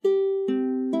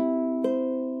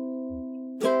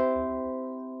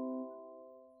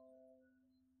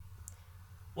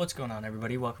What's going on,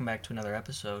 everybody? Welcome back to another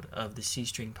episode of the C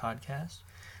String Podcast.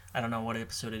 I don't know what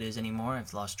episode it is anymore.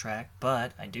 I've lost track,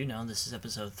 but I do know this is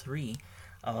episode 3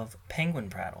 of Penguin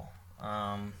Prattle.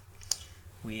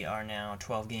 We are now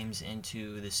 12 games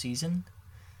into the season.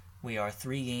 We are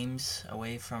 3 games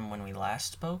away from when we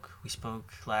last spoke. We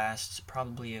spoke last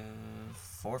probably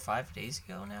 4 or 5 days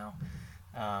ago now.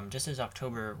 Just as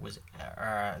October was,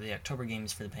 the October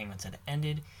games for the Penguins had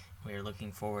ended. We are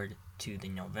looking forward to the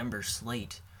November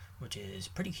slate, which is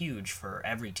pretty huge for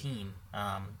every team.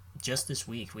 Just this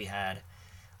week, we had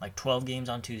like 12 games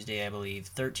on Tuesday, I believe,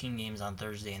 13 games on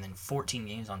Thursday, and then 14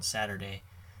 games on Saturday.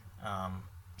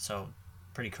 So,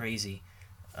 pretty crazy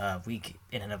week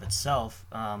in and of itself.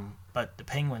 But the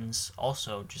Penguins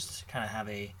also just kind of have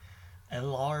a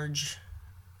large...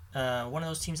 one of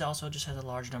those teams that also just has a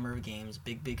large number of games,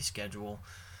 big schedule.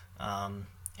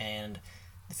 And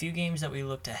the few games that we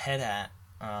looked ahead at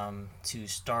to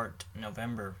start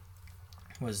November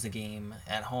was the game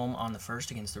at home on the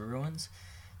 1st against the Bruins,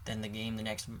 then the game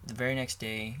the very next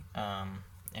day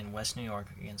in West New York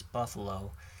against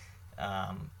Buffalo,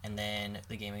 and then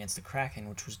the game against the Kraken,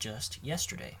 which was just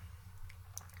yesterday.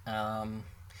 And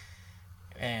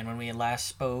when we last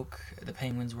spoke, the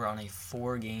Penguins were on a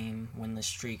 4-game winless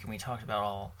streak, and we talked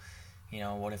about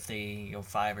what if they go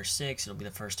 5 or 6? It'll be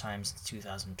the first time since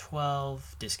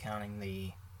 2012, discounting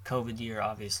the COVID year,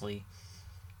 obviously.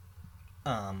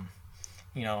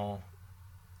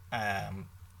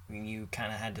 You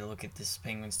kind of had to look at this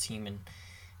Penguins team, and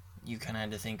you kind of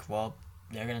had to think, well,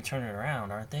 they're going to turn it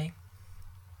around, aren't they?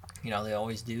 They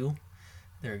always do.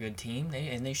 They're a good team,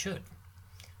 and they should.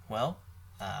 Well,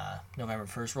 November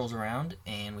 1st rolls around,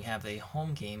 and we have a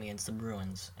home game against the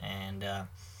Bruins, and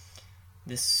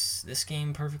this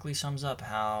game perfectly sums up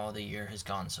how the year has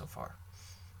gone so far.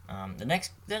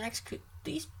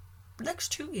 These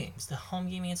next 2 games, the home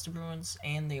game against the Bruins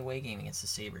and the away game against the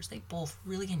Sabres, they both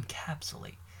really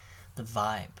encapsulate the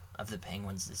vibe of the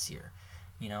Penguins this year,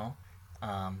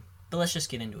 But let's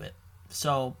just get into it.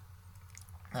 So,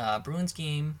 Bruins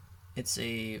game, it's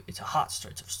a hot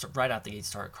start. It's a right out the gate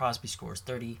start. Crosby scores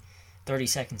 30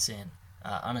 seconds in,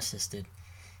 unassisted.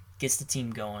 Gets the team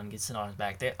going, gets it on his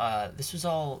back. They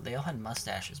all had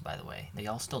mustaches, by the way. They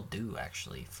all still do,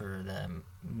 actually, for the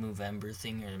Movember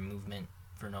thing, or the movement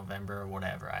for November or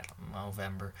whatever.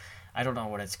 November. I don't know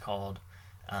what it's called.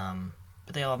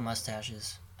 But they all have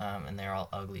mustaches, and they're all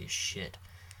ugly as shit.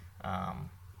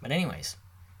 But anyways,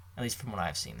 at least from what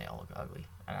I've seen, they all look ugly.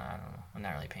 I don't know. I'm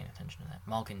not really paying attention to that.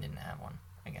 Malkin didn't have one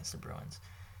against the Bruins.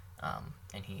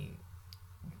 And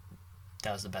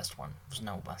that was the best one. There's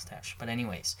no mustache. But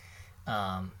anyways,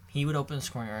 he would open the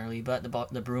scoring early, but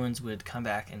the Bruins would come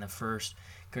back in the first,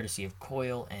 courtesy of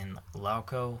Coyle and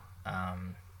Lauko,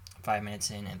 5 minutes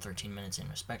in and 13 minutes in,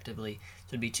 respectively.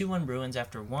 So it'd be 2-1 Bruins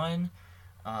after 1.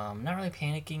 Not really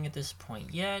panicking at this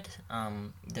point yet.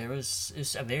 It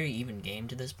was a very even game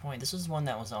to this point. This was one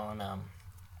that was on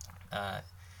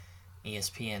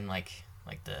ESPN,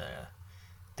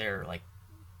 their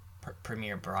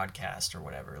premier broadcast or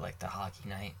whatever, like the Hockey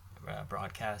Night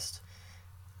broadcast.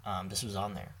 This was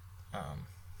on there.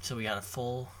 So we got a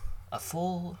full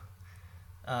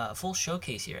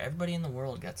showcase here. Everybody in the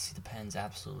world got to see the Pens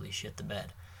absolutely shit the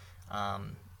bed.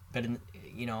 But in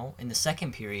the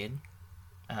second period,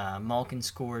 Malkin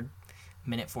scored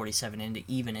minute 47 in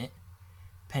to even it.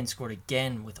 Penn scored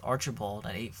again with Archibald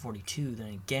at 8:42, then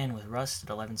again with Rust at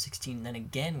 11:16, then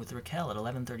again with Raquel at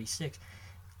 11:36.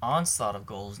 Onslaught of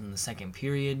goals in the second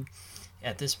period.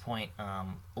 At this point,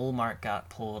 Ullmark got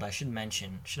pulled. I should have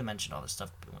mentioned all this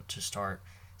stuff to start.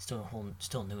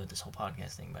 Still new at this whole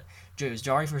podcast thing, but it was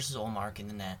Jari versus Ullmark in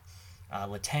the net.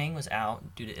 Letang was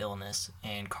out due to illness,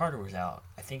 and Carter was out.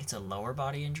 I think it's a lower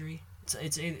body injury.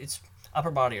 It's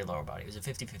upper body or lower body. It was a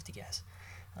 50-50 guess.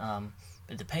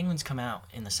 But the Penguins come out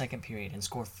in the second period and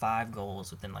score 5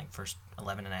 goals within first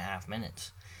 11 and a half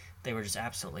minutes. They were just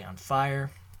absolutely on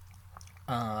fire.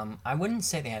 I wouldn't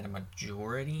say they had a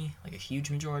huge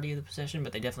majority of the possession,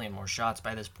 but they definitely had more shots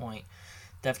by this point.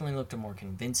 Definitely looked more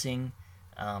convincing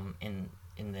in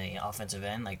the offensive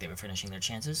end, like they were finishing their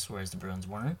chances, whereas the Bruins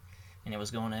weren't, and it was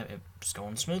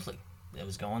going smoothly. It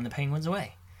was going the Penguins'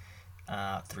 way.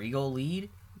 3-goal lead.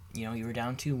 You were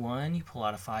down 2-1. You pull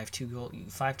out a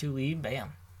 5-2 lead.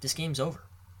 Bam! This game's over.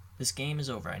 This game is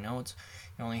over. I know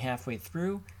you're only halfway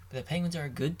through, but the Penguins are a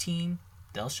good team.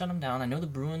 They'll shut them down. I know the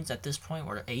Bruins at this point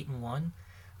were 8-1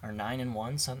 or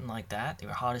 9-1, something like that. They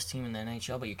were the hottest team in the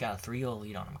NHL, but you got a 3-goal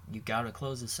lead on them. You got to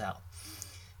close this out.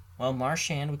 Well,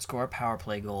 Marchand would score a power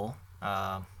play goal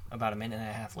about a minute and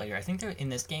a half later. I think in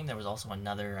this game there was also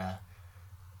another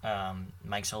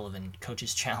Mike Sullivan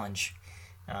coach's challenge,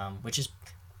 which is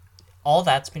all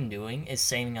that's been doing is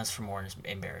saving us from more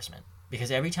embarrassment.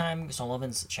 Because every time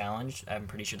Sullivan's challenged, I'm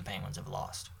pretty sure the Penguins have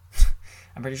lost.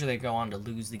 I'm pretty sure they go on to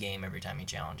lose the game every time he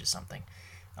challenges something.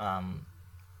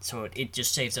 So it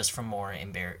just saves us from more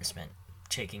embarrassment,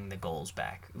 taking the goals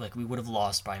back. Like, we would have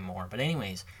lost by more. But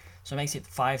anyways, so it makes it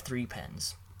 5-3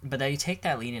 Pens. But they take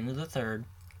that lead into the third.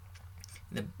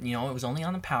 It was only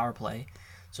on the power play.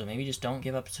 So maybe just don't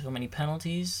give up so many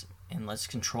penalties and let's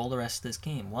control the rest of this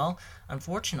game. Well,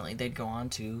 unfortunately, they'd go on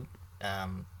to, I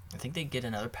think they'd get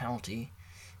another penalty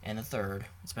in the third.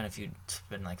 It's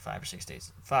been like 5 or 6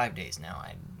 days. 5 days now.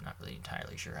 I'm not really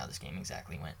entirely sure how this game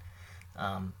exactly went.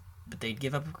 But they'd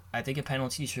give up, I think, a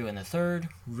penalty too in the third.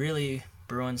 Really,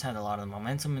 Bruins had a lot of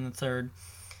momentum in the third.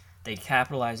 They'd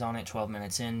capitalize on it 12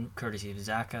 minutes in, courtesy of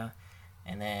Zaka.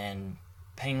 And then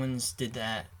Penguins did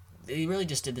that. They really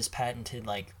just did this patented,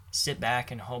 like, sit back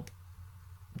and hope,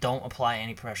 don't apply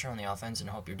any pressure on the offense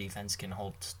and hope your defense can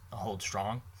hold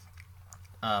strong.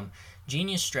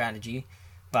 Genius strategy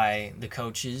by the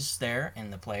coaches there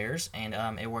and the players, and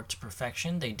it worked to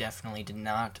perfection. They definitely did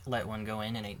not let one go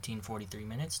in 18:43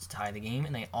 minutes to tie the game,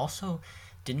 and they also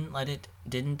didn't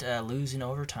lose in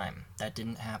overtime. That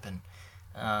didn't happen.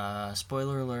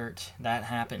 Spoiler alert, that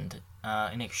happened.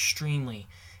 An extremely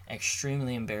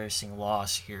embarrassing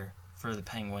loss here for the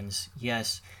Penguins.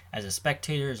 Yes, as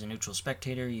a neutral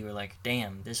spectator, you were like,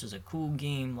 damn, this was a cool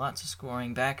game, lots of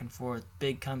scoring, back and forth,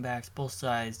 big comebacks, both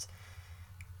sides.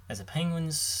 As a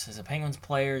Penguins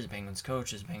player, as a Penguins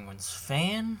coach, as a Penguins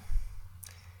fan,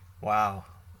 wow.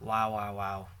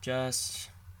 Just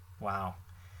wow.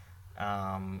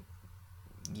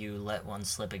 You let one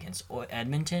slip against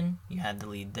Edmonton. You had the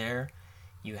lead there.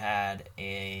 You had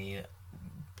a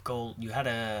goal. You had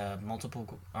a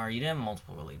multiple, or you didn't have a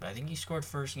multiple goal lead, but I think you scored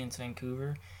first against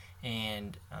Vancouver,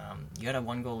 and you had a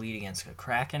 1-goal lead against the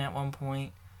Kraken at one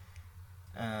point.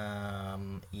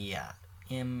 Yeah,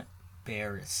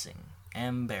 embarrassing.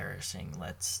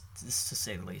 Just to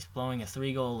say the least. Blowing a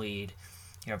 3-goal lead.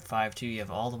 You have 5-2. You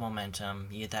have all the momentum.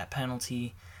 You get that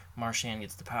penalty. Marchand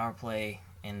gets the power play,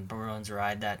 and Bruins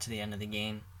ride that to the end of the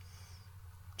game.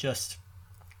 Just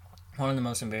one of the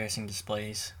most embarrassing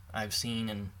displays I've seen,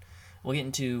 and we'll get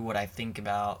into what I think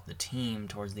about the team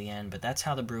towards the end, but that's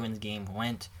how the Bruins game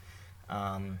went.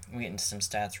 We'll get into some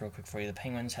stats real quick for you. The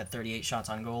Penguins had 38 shots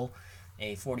on goal,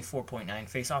 a 44.9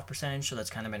 face-off percentage, so that's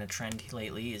kind of been a trend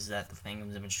lately, is that the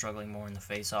Penguins have been struggling more in the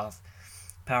face-off.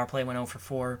 Power play went 0 for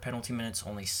 4, penalty minutes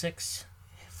only 6,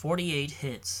 48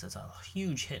 hits. That's a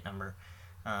huge hit number,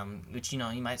 which, you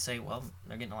might say, well,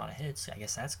 they're getting a lot of hits. I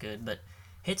guess that's good, but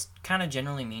hits kind of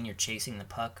generally mean you're chasing the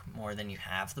puck more than you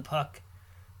have the puck,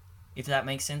 if that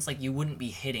makes sense. Like, you wouldn't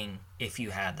be hitting if you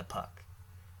had the puck.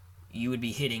 You would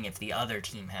be hitting if the other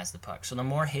team has the puck. So the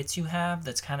more hits you have,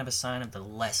 that's kind of a sign of the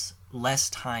less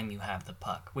time you have the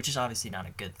puck, which is obviously not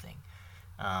a good thing.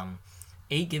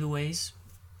 8 giveaways,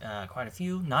 quite a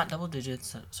few, not double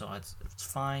digits, so it's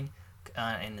fine.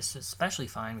 And it's especially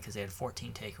fine because they had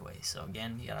 14 takeaways. So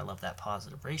again, you gotta love that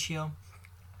positive ratio.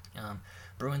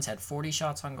 Bruins had 40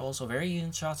 shots on goal, so very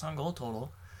even shots on goal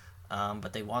total.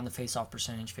 But they won the face-off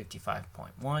percentage,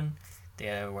 55.1.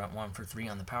 They went 1 for 3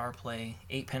 on the power play,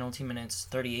 8 penalty minutes,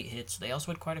 38 hits. They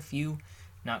also had quite a few,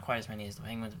 not quite as many as the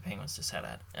Penguins. The Penguins just had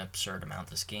an absurd amount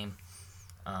this game.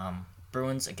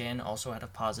 Bruins, again, also had a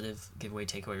positive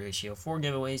giveaway-takeaway ratio, 4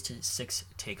 giveaways to 6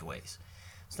 takeaways.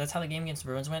 So that's how the game against the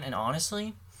Bruins went. And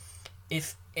honestly,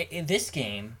 if this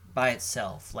game by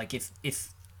itself, like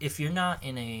if you're not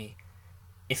in a...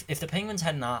 If the Penguins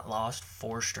had not lost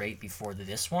 4 straight before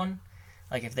this one,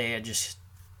 like if they had just,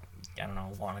 I don't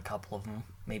know, won a couple of them,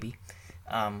 maybe,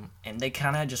 and they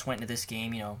kind of just went into this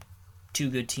game, 2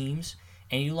 good teams,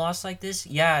 and you lost like this,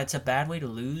 yeah, it's a bad way to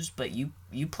lose, but you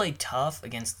played tough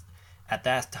against, at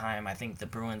that time, I think the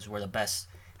Bruins were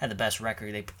had the best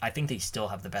record. I think they still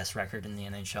have the best record in the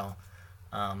NHL.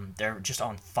 They're just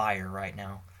on fire right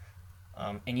now.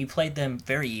 And you played them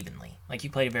very evenly. Like, you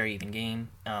played a very even game.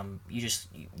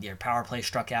 Your power play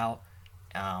struck out,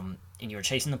 and you were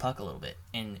chasing the puck a little bit.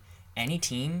 And any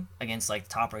team against, like, the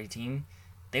top-rated team,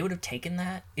 they would have taken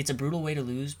that. It's a brutal way to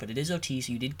lose, but it is OT,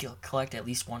 so you did collect at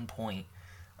least 1 point.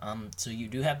 So you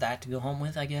do have that to go home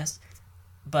with, I guess.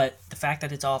 But the fact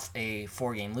that it's off a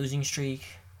 4-game losing streak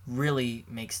really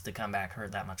makes the comeback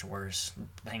hurt that much worse.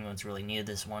 The Penguins really needed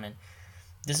this one, and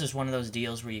this is one of those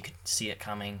deals where you could see it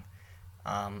coming.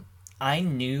 I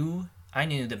knew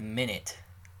the minute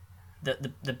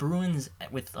the Bruins,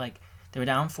 with, like, they were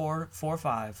down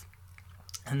 4-5,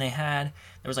 and there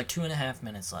was like 2.5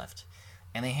 minutes left,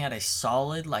 and they had a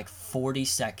solid, like,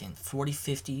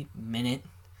 50 minute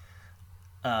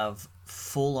of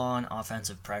full-on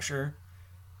offensive pressure.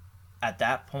 at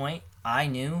that point, I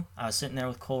knew, I was sitting there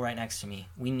with Cole right next to me.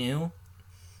 We knew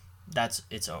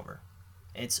it's over.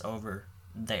 It's over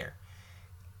there.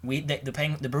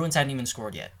 The Bruins hadn't even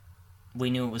scored yet. We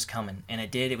knew it was coming, and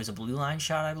it did. It was a blue line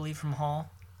shot, I believe, from Hall.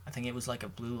 I think it was like a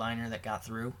blue liner that got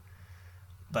through.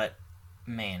 But,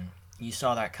 man, you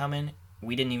saw that coming.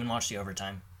 We didn't even watch the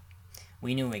overtime.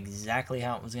 We knew exactly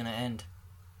how it was going to end.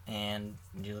 And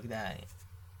you look at that,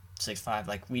 6-5.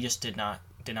 Like, we just did not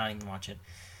even watch it.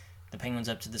 The Penguins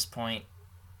up to this point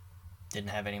didn't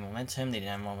have any momentum. They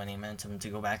didn't have any momentum to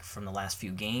go back from the last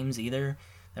few games either.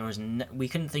 We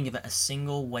couldn't think of a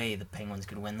single way the Penguins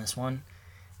could win this one.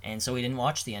 And so we didn't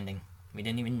watch the ending. We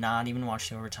didn't not even watch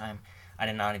the overtime. I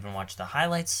did not even watch the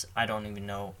highlights. I don't even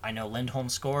know. I know Lindholm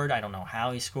scored. I don't know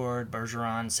how he scored.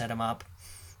 Bergeron set him up.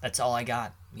 That's all I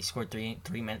got. He scored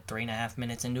 3.5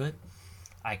 minutes into it.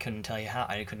 I couldn't tell you how.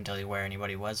 I couldn't tell you where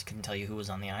anybody was. Couldn't tell you who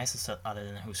was on the ice other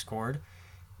than who scored.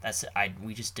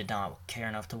 We just did not care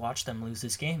enough to watch them lose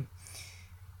this game.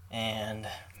 And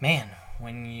man,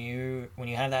 when you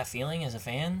have that feeling as a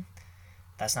fan,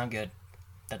 that's not good.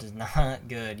 That is not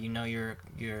good. You know your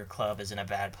club is in a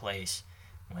bad place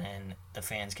when the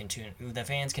fans can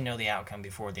know the outcome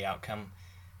before the outcome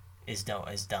is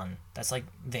done. That's like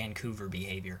Vancouver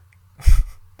behavior.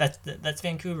 That's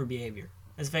Vancouver behavior.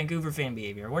 That's Vancouver fan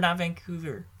behavior. We're not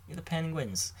Vancouver. You're the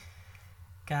Penguins.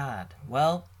 God.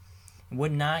 Well, it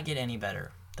would not get any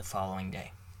better the following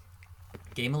day.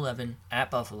 Game 11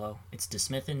 at Buffalo. It's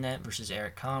DeSmith in net versus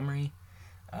Eric Comrie.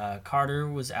 Carter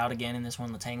was out again in this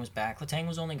one. Letang was back. Letang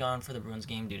was only gone for the Bruins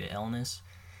game due to illness.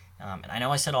 And I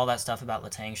know I said all that stuff about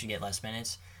Letang should get less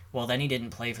minutes. Well, then he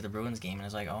didn't play for the Bruins game, and I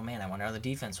was like, oh man, I wonder how the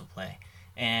defense will play.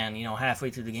 And, halfway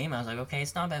through the game, I was like, okay,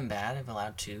 it's not been bad. I've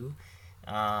allowed 2.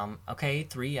 Okay,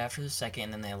 3 after the second,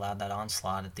 and then they allowed that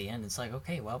onslaught at the end. It's like,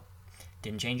 okay, well,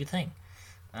 didn't change a thing.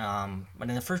 But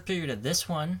in the first period of this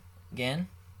one, again,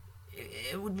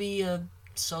 it would be a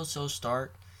so-so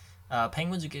start.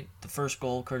 Penguins would get the first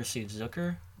goal courtesy of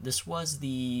Zucker. This was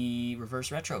the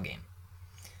reverse retro game,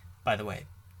 by the way.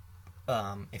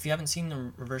 If you haven't seen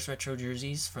the reverse retro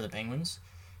jerseys for the Penguins,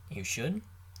 you should.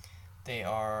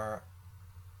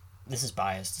 This is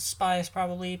biased. This is biased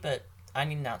probably, but I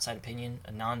need an outside opinion,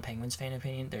 a non-Penguins fan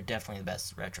opinion. They're definitely the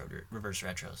best reverse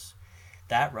retros.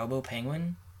 That Robo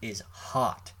Penguin is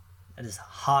hot. That is a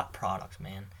hot product,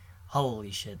 man.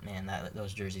 Holy shit, man.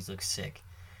 Those jerseys look sick.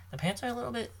 The pants are a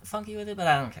little bit funky with it, but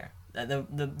I don't care.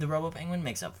 The Robo Penguin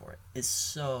makes up for it. It's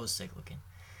so sick looking.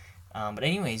 But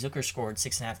anyway, Zucker scored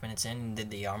 6.5 minutes in and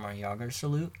did the Jaromir Jagr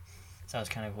salute. So that was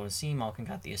kind of cool to see. Malkin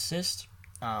got the assist.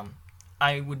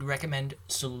 I would recommend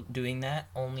doing that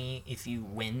only if you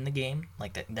win the game.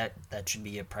 Like that should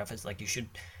be a preface. Like you should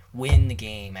win the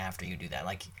game after you do that.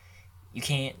 Like you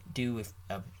can't do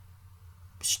a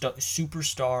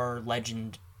superstar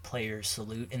legend player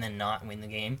salute and then not win the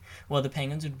game. Well, the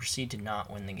Penguins would proceed to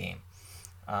not win the game.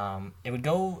 It would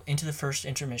go into the first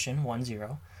intermission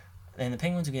 1-0. And the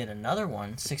Penguins would get another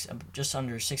one just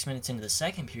under 6 minutes into the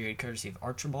second period, courtesy of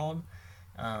Archibald,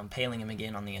 pailing him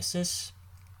again on the assists.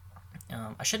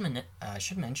 I should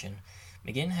mention,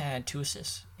 McGinn had 2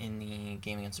 assists in the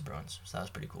game against the Bruins, so that was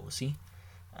pretty cool to see.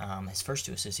 His first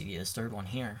 2 assists, he did his third one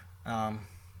here.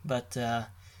 But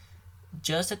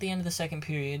just at the end of the second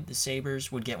period, the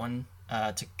Sabres would get one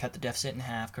to cut the deficit in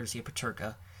half, courtesy of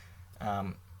Peterka.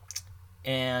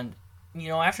 And,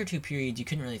 after 2 periods, you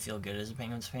couldn't really feel good as a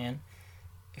Penguins fan,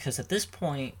 because at this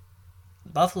point,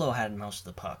 Buffalo had most of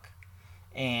the puck.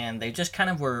 And they just kind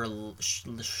of were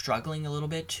struggling a little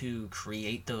bit to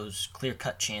create those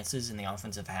clear-cut chances in the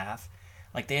offensive half.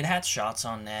 Like, they had shots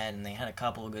on net, and they had a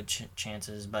couple of good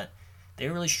chances, but they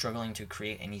were really struggling to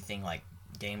create anything, like,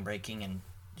 game-breaking and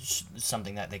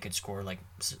something that they could score, like,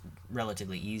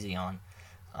 relatively easy on.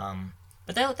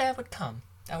 But that would come.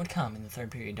 That would come in the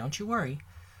third period. Don't you worry.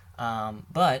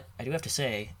 But I do have to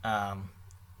say,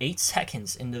 8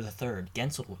 seconds into the third,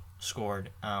 Gensel scored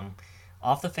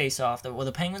off the face-off.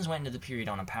 The Penguins went into the period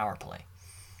on a power play.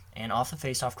 And off the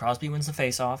face-off, Crosby wins the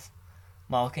face-off.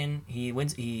 Malkin, he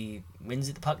wins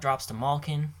it. The puck drops to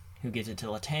Malkin, who gives it to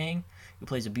Letang, who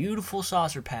plays a beautiful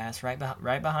saucer pass right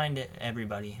behind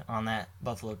everybody on that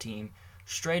Buffalo team,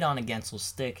 straight on a Gensel's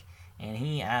stick, and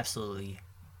he absolutely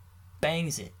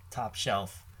bangs it top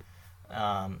shelf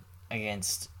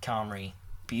against Comrie.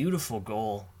 Beautiful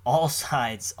goal, all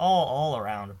sides, all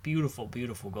around, a beautiful,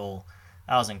 beautiful goal.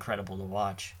 That was incredible to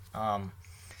watch.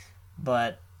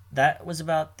 But that was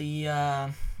about the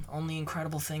only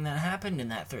incredible thing that happened in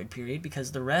that third period,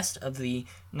 because the rest of the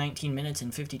 19 minutes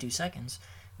and 52 seconds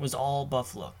was all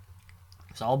Buffalo.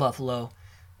 It was all Buffalo.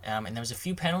 And there was a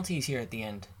few penalties here at the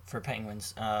end for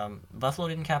Penguins. Buffalo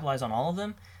didn't capitalize on all of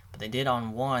them, but they did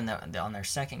on one. On their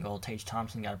second goal, Tage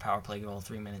Thompson got a power play goal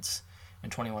 3 minutes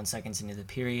and 21 seconds into the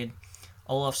period.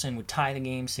 Olofsson would tie the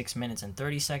game 6 minutes and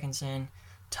 30 seconds in.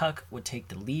 Tuck would take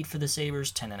the lead for the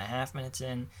Sabres 10.5 minutes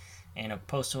in. And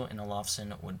Okposo and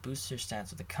Olofsson would boost their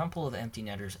stats with a couple of empty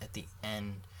netters at the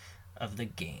end of the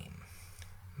game.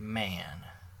 Man,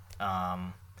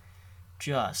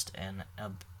 just an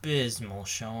abysmal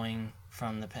showing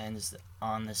from the Pens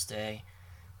on this day.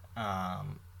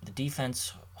 The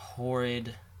defense,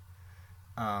 horrid.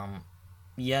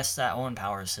 Yes, that one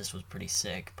power assist was pretty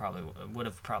sick. Probably would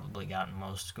have gotten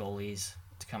most goalies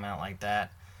to come out like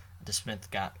that. DeSmith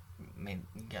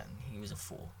he was a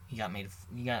fool. He got made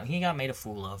a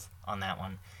fool of on that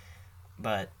one.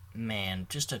 But man,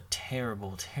 just a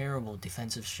terrible, terrible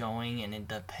defensive showing, and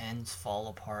the Pens fall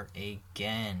apart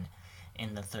again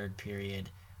in the third period.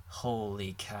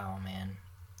 Holy cow, man!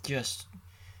 Just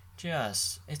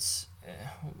it's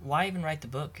why even write the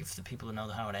book if the people know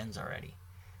how it ends already?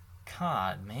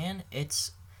 God, man,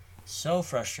 it's so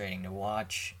frustrating to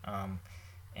watch.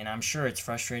 And I'm sure it's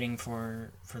frustrating for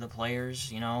the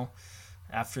players,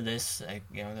 After this,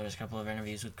 there was a couple of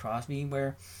interviews with Crosby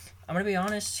where, I'm going to be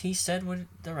honest, he said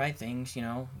the right things,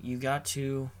 You have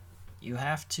to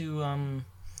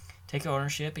take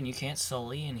ownership and you can't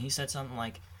sully. And he said something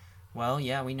like, well,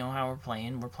 yeah, we know how we're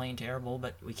playing. We're playing terrible,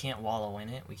 but we can't wallow in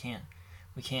it. We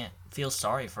can't feel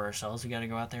sorry for ourselves. We got to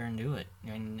go out there and do it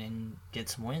and get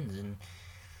some wins. And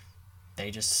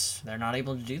they're not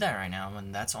able to do that right now,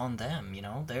 and that's on them.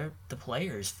 The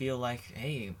players feel like,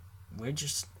 hey, we're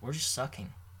just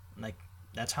sucking. Like,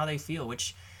 that's how they feel,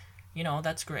 which,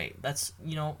 that's great. That's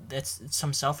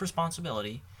some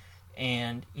self-responsibility,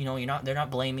 and they're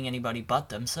not blaming anybody but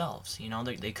themselves.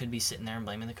 They could be sitting there and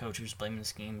blaming the coaches, blaming the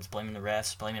schemes, blaming the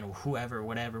refs, blaming whoever,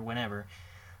 whatever, whenever,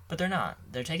 but they're not.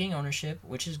 They're taking ownership,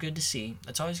 which is good to see.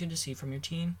 That's always good to see from your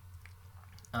team.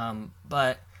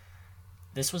 But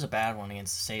this was a bad one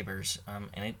against the Sabres,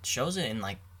 and it shows it in,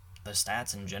 the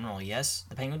stats in general. Yes,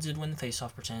 the Penguins did win the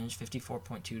faceoff percentage,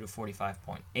 54.2 to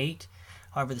 45.8.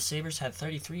 However, the Sabres had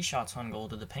 33 shots on goal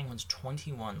to the Penguins'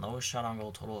 21, lowest shot on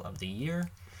goal total of the year.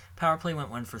 Power play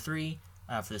went 1 for 3.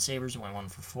 For the Sabres, it went 1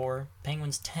 for 4.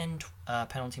 Penguins, 10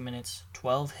 penalty minutes,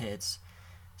 12 hits.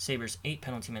 Sabres, 8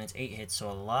 penalty minutes, 8 hits, so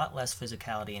a lot less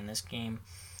physicality in this game.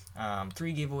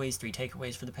 3 giveaways, 3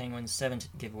 takeaways for the Penguins, 7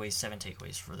 giveaways, 7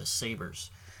 takeaways for the Sabres.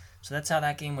 So that's how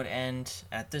that game would end.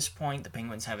 At this point, the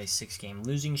Penguins have a 6-game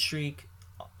losing streak,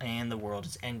 and the world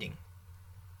is ending.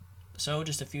 So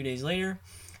just a few days later,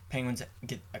 Penguins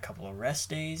get a couple of rest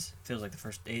days. Feels like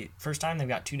the first time they've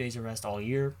got 2 days of rest all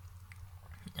year.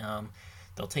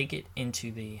 They'll take it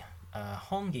into the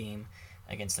home game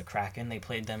against the Kraken. They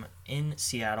played them in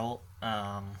Seattle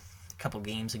a couple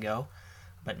games ago.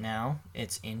 But now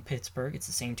it's in Pittsburgh. It's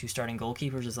the same 2 starting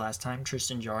goalkeepers as last time,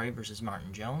 Tristan Jarry versus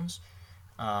Martin Jones.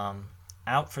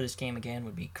 Out for this game again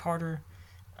would be Carter.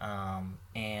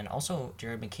 And also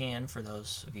Jared McCann, for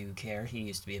those of you who care. He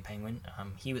used to be a Penguin.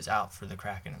 He was out for the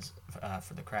Kraken.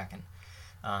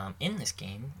 In this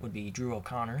game would be Drew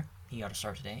O'Connor. He got a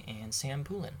start today. And Sam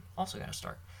Poulin also got a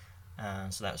start.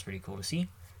 So that was pretty cool to see.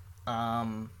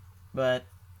 But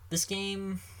this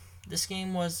game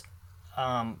was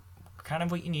kind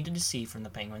of what you needed to see from the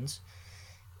Penguins,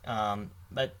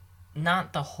 but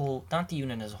not the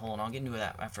unit as a whole, and I'll get into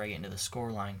that after I get into the score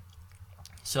line.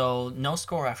 So no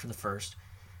score after the first.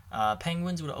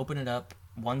 Penguins would open it up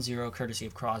 1-0 courtesy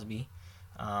of Crosby,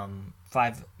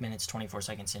 5 minutes 24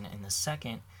 seconds in the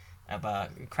second.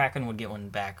 Kraken would get one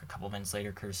back a couple minutes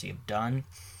later courtesy of Dunn.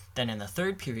 Then in the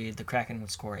third period, the Kraken would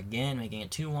score again, making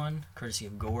it 2-1 courtesy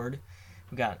of Gord.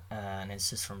 We got an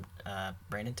assist from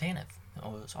Brandon Tanev.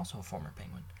 Oh, it was also a former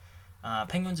Penguin.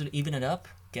 Penguins would even it up.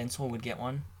 Gensel would get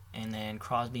one, and then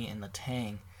Crosby and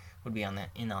Letang would be on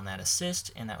that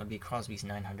assist, and that would be Crosby's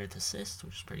 900th assist,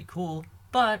 which is pretty cool.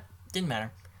 But didn't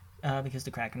matter because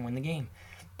the Kraken win the game.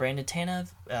 Brandon Tanev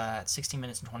at 16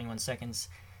 minutes and 21 seconds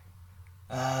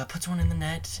puts one in the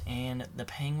net, and the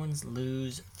Penguins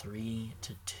lose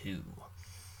 3-2.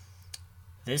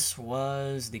 This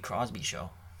was the Crosby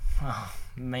show. Oh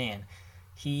man.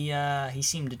 He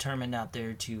seemed determined out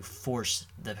there to force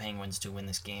the Penguins to win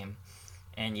this game,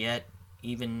 and yet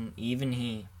even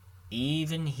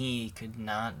he could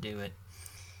not do it.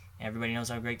 Everybody knows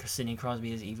how great Sidney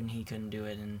Crosby is. Even he couldn't do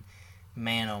it, and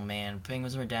man, oh man,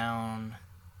 Penguins were down,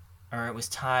 or it was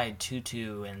tied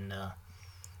 2-2, and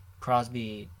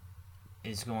Crosby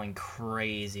is going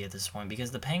crazy at this point because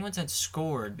the Penguins had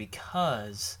scored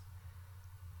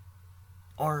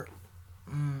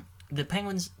the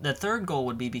Penguins, the third goal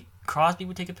would be Crosby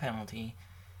would take a penalty.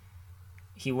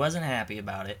 he wasn't happy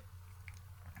about it.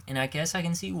 And I guess I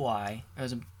can see why. It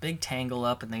was a big tangle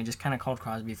up, and they just kind of called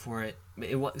Crosby for it.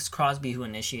 It was Crosby who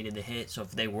initiated the hit, so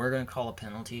if they were going to call a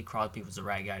penalty, Crosby was the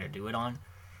right guy to do it on.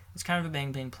 It's kind of a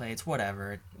bang-bang play. It's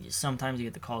whatever. Sometimes you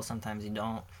get the call, sometimes you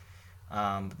don't.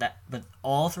 But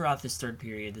all throughout this third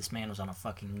period, this man was on a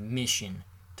fucking mission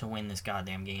to win this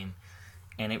goddamn game.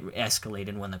 And it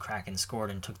escalated when the Kraken scored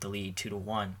and took the lead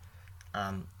 2-1.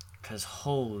 Because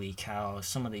holy cow,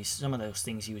 some of those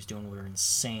things he was doing were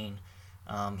insane.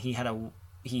 He had a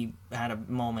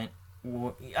moment.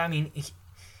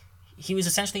 He was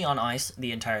essentially on ice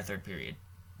the entire third period.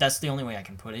 That's the only way I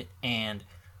can put it. And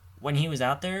when he was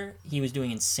out there, he was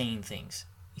doing insane things.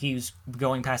 He was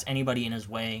going past anybody in his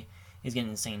way. He's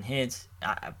getting insane hits.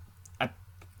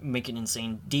 Making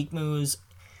insane deke moves.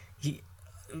 He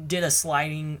did a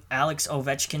sliding Alex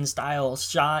Ovechkin style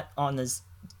shot on his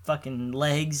fucking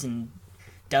legs and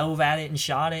dove at it and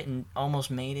shot it and almost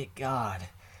made it. God,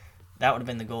 that would have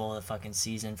been the goal of the fucking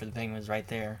season for the Penguins right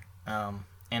there. And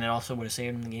it also would have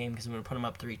saved them the game because it would have put them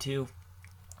up 3-2,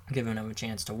 giving them a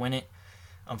chance to win it.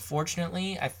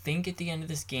 Unfortunately, I think at the end of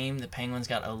this game, the Penguins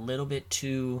got a little bit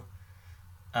too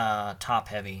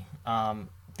top-heavy.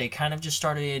 They kind of just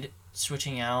started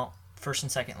switching out first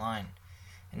and second line,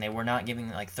 and they were not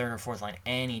giving like third or fourth line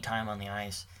any time on the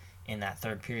ice in that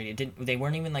third period. They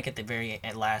weren't even like at the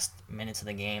last minutes of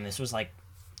the game. This was like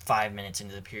 5 minutes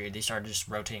into the period. They started just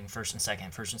rotating first and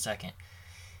second.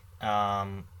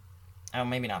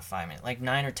 Maybe not 5 minutes, like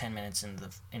 9 or 10 minutes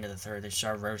into the third, they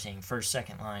started rotating first,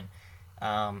 second line.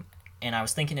 And I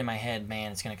was thinking in my head,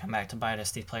 man, it's going to come back to bite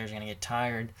us. These players are going to get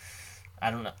tired. I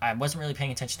don't know. I wasn't really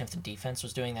paying attention if the defense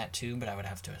was doing that too, but I would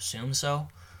have to assume so.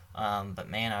 But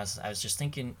man, I was just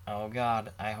thinking, oh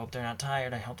God, I hope they're not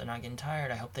tired. I hope they're not getting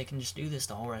tired. I hope they can just do this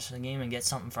the whole rest of the game and get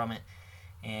something from it.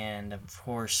 And of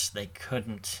course they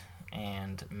couldn't.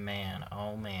 And man,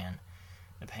 oh man,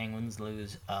 the Penguins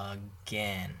lose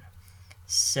again.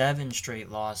 7 straight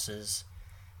losses.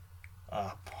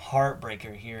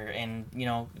 Heartbreaker here. And,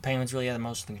 the Penguins really had the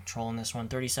most control in this one.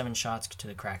 37 shots to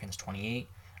the Kraken's 28.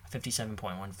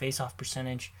 57.1 face-off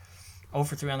percentage. 0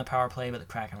 for 3 on the power play, but the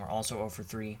Kraken were also 0 for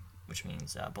 3, which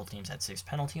means both teams had 6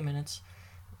 penalty minutes.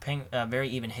 Very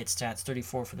even hit stats.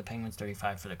 34 for the Penguins,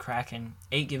 35 for the Kraken.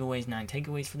 8 giveaways, 9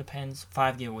 takeaways for the Pens.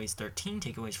 5 giveaways, 13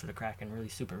 takeaways for the Kraken. Really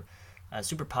super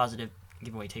positive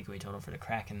giveaway-takeaway total for the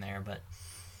Kraken there, but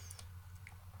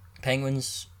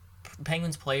Penguins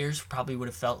players probably would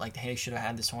have felt like they should have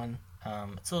had this one.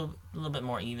 It's a little bit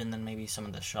more even than maybe some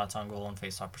of the shots on goal and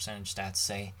face-off percentage stats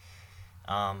say.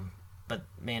 But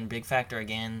man, big factor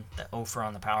again, the 0 for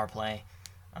on the power play,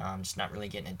 just not really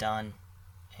getting it done,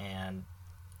 and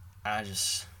I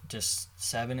just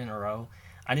 7 in a row.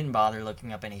 I didn't bother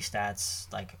looking up any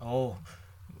stats like, oh,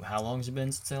 how long has it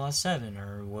been since they lost 7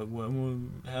 or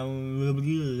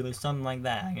something like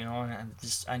that.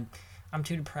 I'm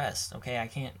too depressed. Okay,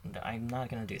 I'm not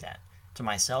gonna do that to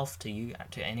myself, to you,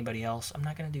 to anybody else. I'm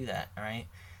not gonna do that. All right,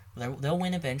 they'll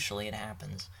win eventually. It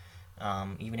happens,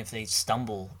 even if they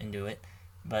stumble into it.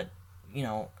 But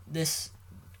this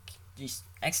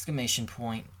exclamation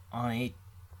point on a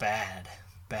bad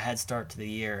start to the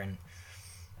year, and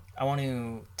I want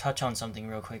to touch on something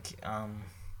real quick.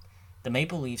 The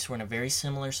Maple Leafs were in a very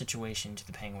similar situation to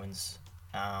the Penguins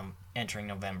entering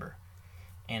November.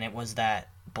 And it was that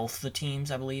both the teams,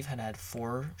 I believe, had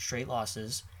 4 straight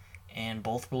losses, and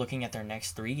both were looking at their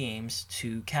next 3 games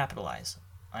to capitalize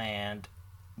and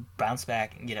bounce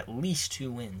back and get at least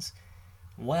 2 wins.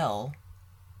 Well,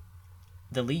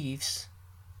 the Leafs,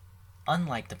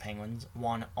 unlike the Penguins,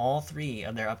 won all 3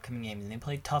 of their upcoming games, and they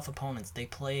played tough opponents. They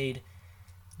played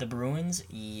the Bruins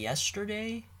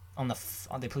yesterday.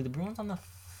 They played the Bruins on the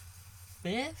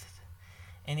 5th,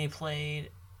 and they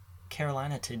played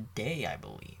Carolina today, I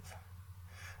believe.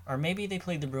 Or maybe they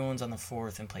played the Bruins on the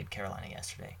 4th and played Carolina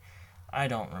yesterday. I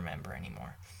don't remember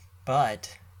anymore.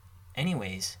 But,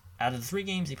 anyways, out of the 3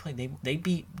 games they played, they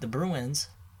beat the Bruins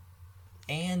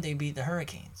and they beat the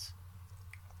Hurricanes.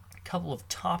 A couple of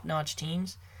top-notch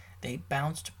teams. They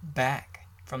bounced back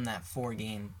from that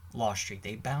 4-game loss streak.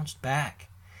 They bounced back.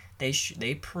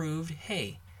 They proved,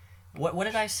 hey, what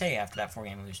did I say after that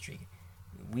 4-game lose streak?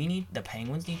 The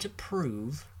Penguins need to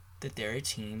prove that they're a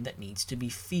team that needs to be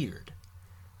feared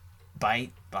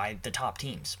by the top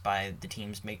teams, by the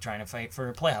teams trying to fight for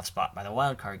a playoff spot, by the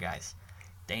wild card guys.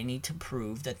 They need to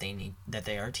prove that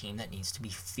they are a team that needs to be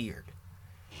feared.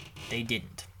 They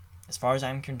didn't. As far as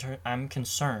I'm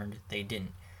concerned, they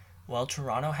didn't. Well,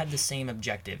 Toronto had the same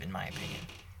objective, in my opinion.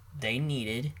 They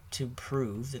needed to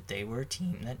prove that they were a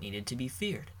team that needed to be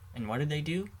feared. And what did they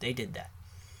do? They did that.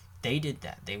 They did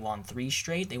that. They won 3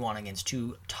 straight. They won against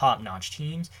 2 top-notch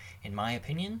teams. In my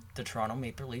opinion, the Toronto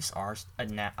Maple Leafs are,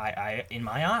 in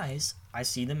my eyes, I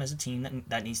see them as a team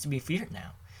that needs to be feared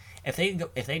now. If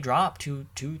they drop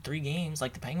 3 games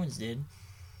like the Penguins did,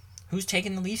 who's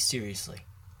taking the Leafs seriously?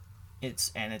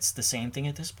 It's the same thing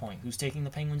at this point. Who's taking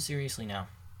the Penguins seriously now?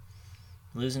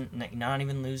 Not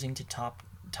even losing to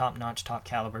top-notch,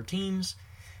 top-caliber teams,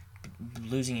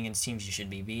 losing against teams you should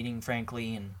be beating,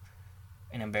 frankly, and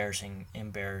an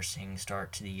embarrassing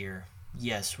start to the year.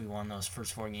 Yes, we won those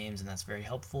first 4 games, and that's very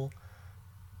helpful.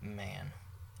 Man,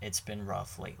 it's been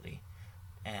rough lately.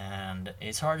 And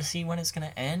it's hard to see when it's going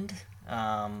to end.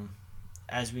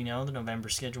 As we know, the November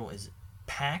schedule is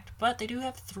packed, but they do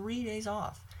have 3 days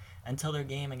off until their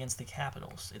game against the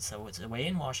Capitals. It's away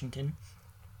in Washington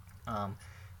on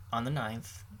the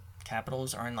 9th.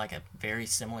 Capitals are in like a very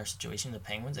similar situation to the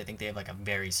Penguins. I think they have like a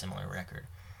very similar record.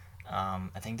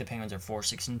 I think the Penguins are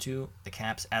 4-6-2. The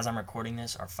Caps, as I'm recording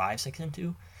this, are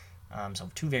 5-6-2. So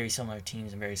 2 very similar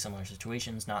teams in very similar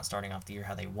situations, not starting off the year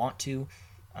how they want to.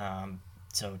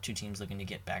 So 2 teams looking to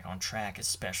get back on track,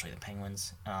 especially the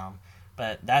Penguins.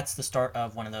 But that's the start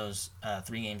of one of those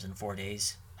 3 games in 4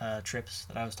 days trips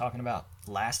that I was talking about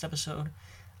last episode.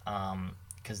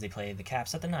 Because they play the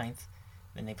Caps at the 9th,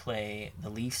 then they play the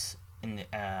Leafs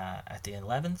at the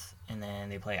 11th, and then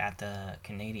they play at the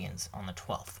Canadiens on the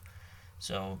 12th.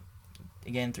 So,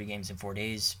 again, 3 games in 4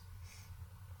 days.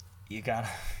 You gotta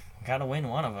win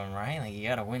one of them, right? Like, you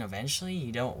gotta win eventually.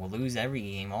 You don't lose every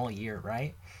game all year,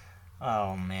 right?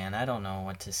 Oh man, I don't know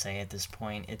what to say at this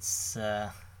point. It's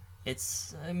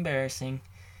embarrassing.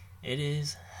 It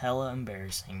is hella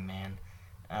embarrassing, man.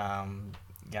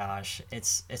 Gosh,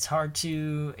 it's hard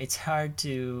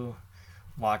to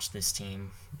watch this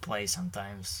team play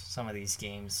sometimes. Some of these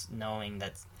games, knowing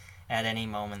that at any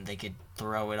moment they could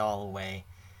throw it all away.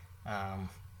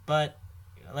 But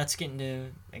let's get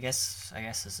into. I guess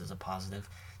this is a positive.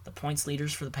 The points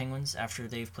leaders for the Penguins after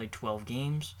they've played 12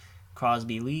 games.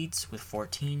 Crosby leads with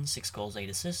 14, 6 goals, 8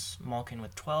 assists. Malkin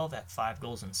with 12 at 5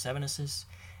 goals and 7 assists.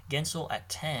 Gensel at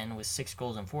 10 with 6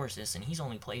 goals and 4 assists, and he's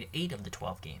only played 8 of the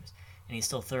 12 games, and he's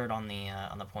still third on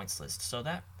the points list. So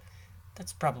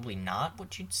that's probably not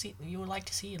what you would like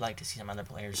to see. You'd like to see some other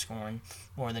players scoring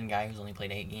more than a guy who's only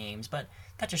played 8 games, but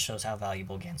that just shows how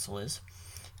valuable Gensel is.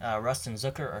 Rust and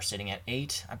Zucker are sitting at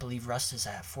 8. I believe Rust is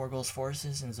at 4 goals, 4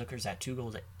 assists, and Zucker's at 2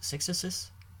 goals, 6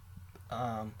 assists.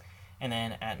 And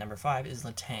then at number 5 is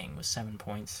Letang with 7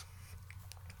 points.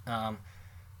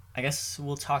 I guess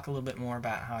we'll talk a little bit more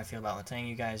about how I feel about Letang.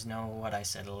 You guys know what I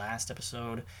said last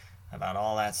episode about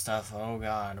all that stuff. Oh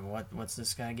God, what's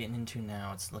this guy getting into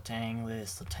now? It's Letang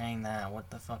this, Letang that. What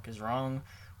the fuck is wrong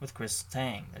with Chris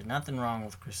Letang? There's nothing wrong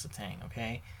with Chris Letang,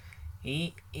 okay?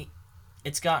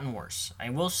 It's gotten worse.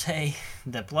 I will say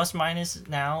the plus minus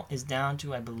now is down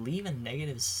to, I believe, a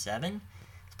 -7.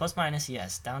 It's plus minus,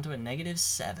 yes, down to a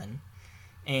 -7.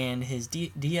 And his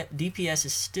DPS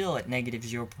is still at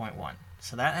 -0.1.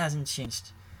 So that hasn't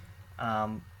changed.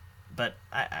 But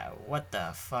what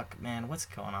the fuck, man? What's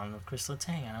going on with Chris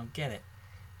Letang? I don't get it.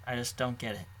 I just don't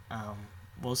get it.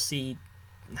 We'll see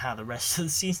how the rest of the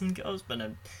season goes.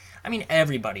 But, I mean,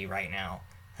 everybody right now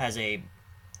has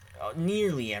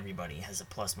nearly everybody has a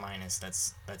plus minus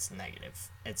that's negative.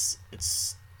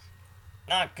 It's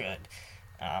not good.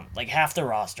 Like half the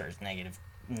roster is negative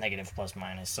plus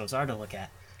minus, so it's hard to look at.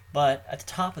 But at the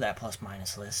top of that plus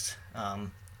minus list,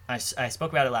 I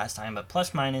spoke about it last time, but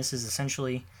plus minus is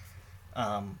essentially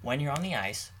when you're on the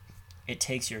ice, it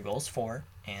takes your goals for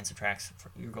and subtracts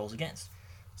your goals against.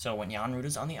 So when Jan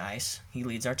Ruda's on the ice, he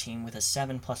leads our team with a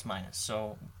 7 plus minus.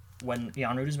 So when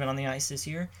Jan Ruda's been on the ice this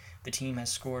year, the team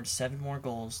has scored 7 more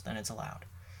goals than it's allowed.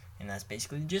 And that's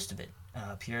basically the gist of it.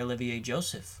 Pierre-Olivier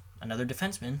Joseph, another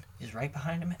defenseman, is right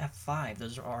behind him at 5.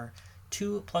 Those are our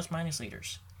 2 plus minus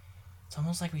leaders. It's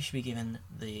almost like we should be giving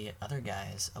the other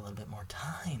guys a little bit more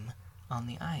time on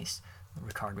the ice.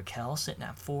 Ricard Raquel sitting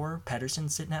at 4, Pedersen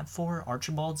sitting at 4,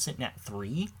 Archibald sitting at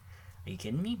 3. Are you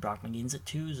kidding me? Brock McGinn's at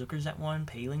 2, Zucker's at 1,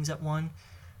 Paling's at 1.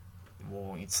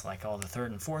 Well, it's like all the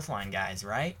 3rd and 4th line guys,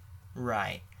 right?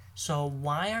 Right. So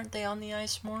why aren't they on the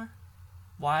ice more?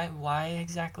 Why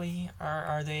exactly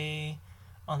are they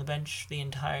on the bench the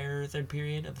entire 3rd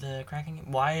period of the Kraken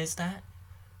game? Why is that?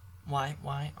 Why?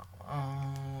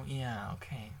 Oh, yeah,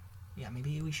 okay. Yeah,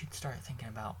 maybe we should start thinking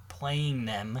about playing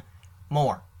them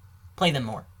more. Play them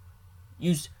more.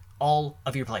 Use all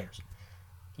of your players.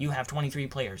 You have 23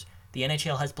 players. The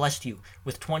NHL has blessed you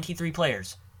with 23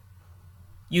 players.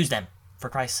 Use them, for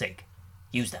Christ's sake.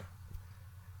 Use them.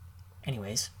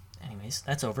 Anyways,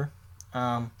 that's over.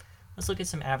 Let's look at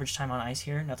some average time on ice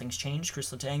here. Nothing's changed.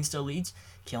 Chris Letang still leads.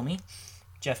 Kill me.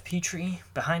 Jeff Petrie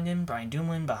behind him. Brian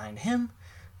Dumoulin behind him.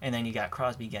 And then you got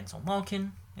Crosby, Gensel,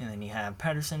 Malkin. And then you have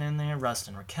Pedersen in there. Rust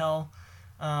and Raquel.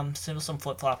 Still some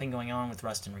flip-flopping going on with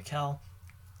Rust and Raquel.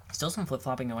 Still some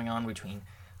flip-flopping going on between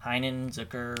Heinen,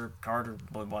 Zucker, Carter,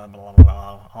 blah, blah, blah, blah,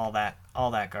 blah,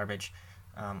 all that garbage.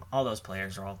 All those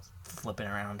players are all flipping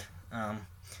around.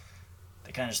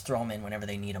 They kind of just throw them in whenever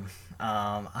they need them.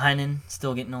 Heinen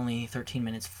still getting only 13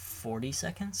 minutes 40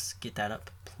 seconds. Get that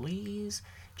up, please.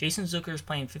 Jason Zucker is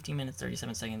playing 15 minutes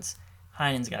 37 seconds.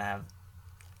 Heinen's got to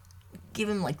give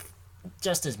him like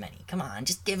just as many. Come on,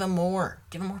 just give him more.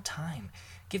 Give him more time.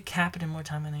 Give Kapanen more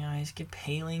time on the ice. Give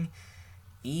Paling.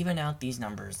 Even out these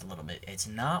numbers a little bit. It's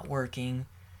not working.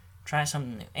 Try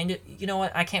something new. And you know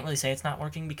what? I can't really say it's not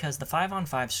working because the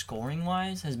 5-on-5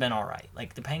 scoring-wise has been all right.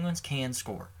 Like, the Penguins can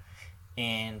score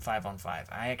in 5-on-5.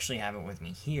 I actually have it with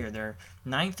me here. They're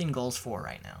 9th in goals for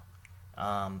right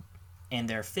now. And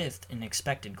they're 5th in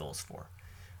expected goals for.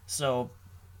 So,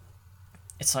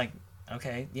 it's like,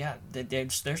 okay, yeah, they're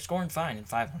scoring fine in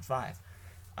 5-on-5.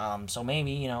 So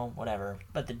maybe, whatever.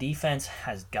 But the defense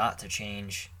has got to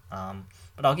change.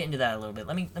 But I'll get into that a little bit.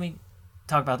 Let me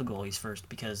talk about the goalies first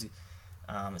because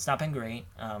it's not been great.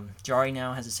 Jari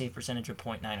now has a save percentage of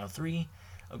 .903,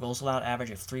 a goals allowed average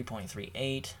of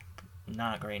 3.38,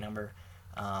 not a great number.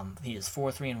 He is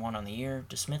 4-3-1 on the year.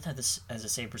 DeSmith has a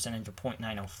save percentage of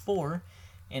 .904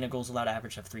 and a goals allowed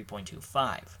average of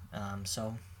 3.25.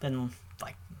 So been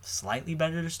like slightly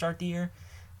better to start the year.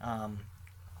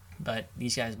 But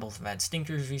these guys both have had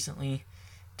stinkers recently.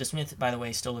 DeSmith, by the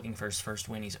way, still looking for his first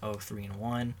win. He's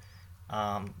 0-3-1.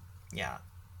 Yeah,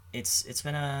 it's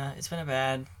been a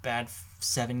bad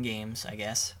 7 games, I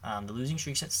guess. The losing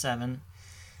streak's at 7.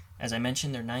 As I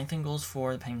mentioned, they're 9th in goals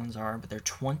for, the Penguins are, but they're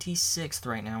 26th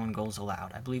right now in goals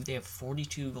allowed. I believe they have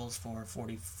 42 goals for,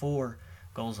 44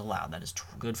 goals allowed. That is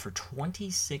good for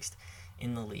 26th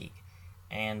in the league.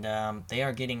 And they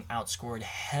are getting outscored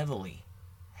heavily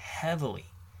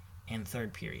in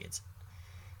third periods.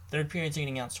 Third periods are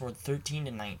getting outscored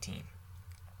 13-19.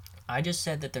 I just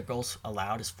said that their goals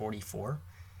allowed is 44.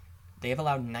 They have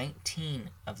allowed 19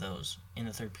 of those in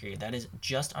the third period. That is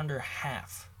just under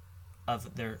half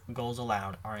of their goals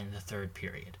allowed are in the third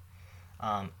period.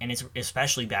 And it's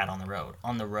especially bad on the road.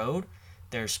 On the road,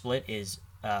 their split is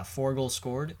 4 goals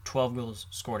scored, 12 goals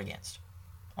scored against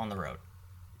on the road.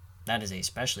 That is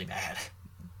especially bad.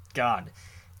 God,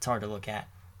 it's hard to look at.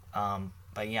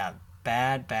 But yeah,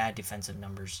 bad defensive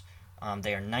numbers.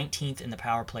 They are 19th in the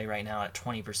power play right now at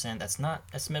 20%.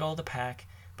 That's middle of the pack,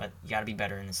 but you got to be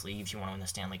better in this league if you want to win the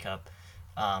Stanley Cup.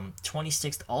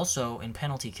 26th also in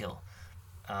penalty kill.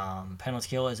 Penalty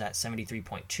kill is at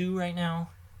 73.2 right now.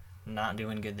 Not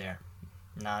doing good there.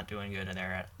 Not doing good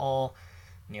there at all.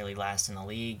 Nearly last in the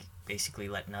league. Basically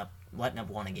letting up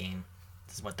one a game.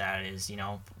 This is what that is.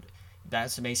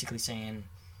 That's basically saying,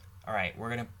 all right,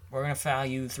 we're gonna foul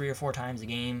you 3 or 4 times a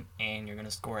game, and you're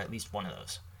gonna score at least one of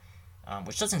those.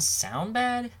 Which doesn't sound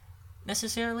bad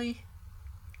necessarily,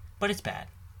 but it's bad.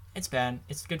 It's bad.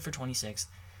 It's good for 26th,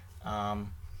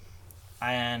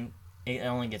 and it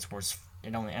only gets worse.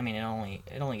 It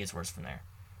only gets worse from there.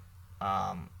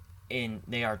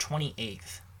 They are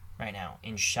 28th right now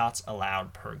in shots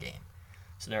allowed per game,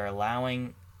 so they're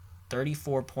allowing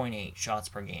 34.8 shots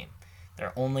per game.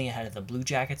 They're only ahead of the Blue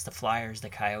Jackets, the Flyers, the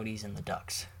Coyotes, and the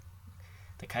Ducks.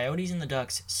 The Coyotes and the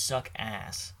Ducks suck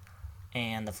ass,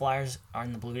 and the Flyers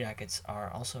and the Blue Jackets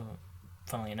are also,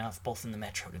 funnily enough, both in the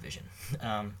Metro division.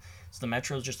 So the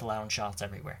Metro's just allowing shots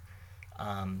everywhere.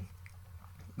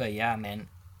 But yeah, man,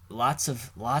 lots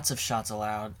of shots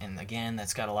allowed, and again,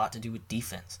 that's got a lot to do with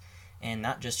defense, and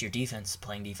not just your defense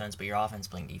playing defense, but your offense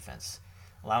playing defense.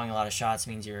 Allowing a lot of shots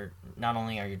means not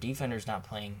only are your defenders not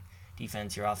playing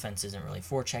defense, your offense isn't really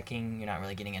forechecking, you're not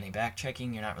really getting any back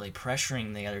checking, you're not really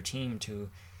pressuring the other team to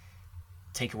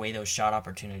take away those shot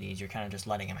opportunities, you're kind of just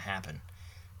letting them happen.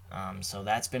 So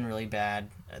that's been really bad.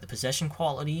 The possession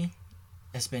quality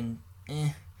has been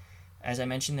As I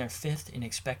mentioned, they're 5th in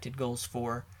expected goals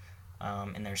for,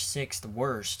 and they're 6th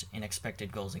worst in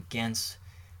expected goals against,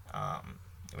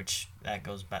 which that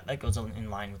goes in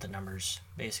line with the numbers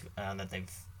that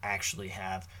they've actually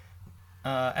have.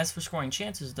 As for scoring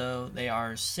chances, though, they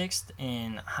are 6th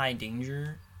in high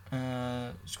danger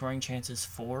scoring chances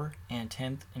for, and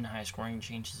 10th in high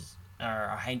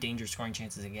danger scoring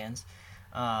chances against.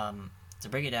 To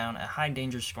break it down, a high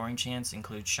danger scoring chance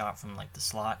includes shot from like the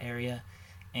slot area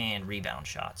and rebound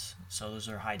shots. So those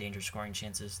are high danger scoring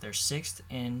chances. They're 6th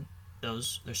in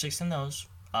those. They're 6th in those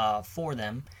for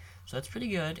them. So that's pretty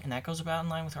good, and that goes about in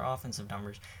line with our offensive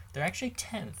numbers. They're actually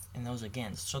 10th in those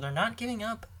against. So they're not giving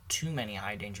up too many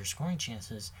high danger scoring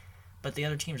chances, but the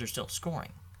other teams are still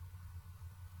scoring.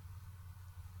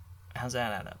 How's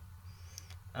that add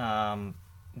up?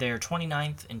 They're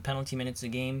 29th in penalty minutes a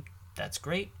game. That's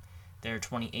great. They're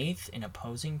 28th in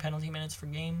opposing penalty minutes per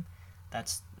game.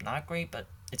 That's not great, but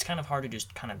it's kind of hard to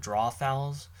just kind of draw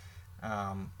fouls.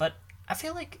 But I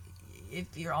feel like if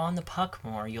you're on the puck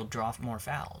more, you'll draw more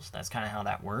fouls. That's kind of how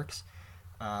that works.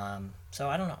 So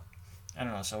I don't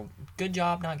know. So good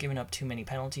job not giving up too many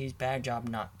penalties. Bad job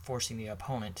not forcing the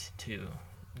opponent to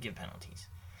give penalties.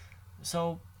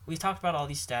 So we've talked about all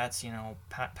these stats,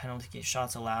 penalty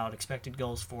shots allowed, expected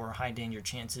goals for, high danger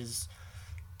chances.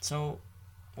 So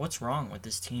what's wrong with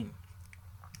this team?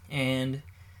 And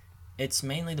it's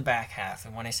mainly the back half.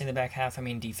 And when I say the back half, I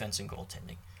mean defense and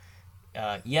goaltending.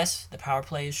 Yes, the power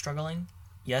play is struggling.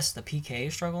 Yes, the PK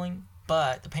is struggling.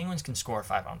 But the Penguins can score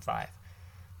 5-on-5.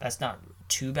 That's not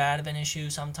too bad of an issue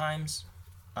sometimes.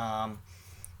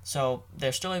 So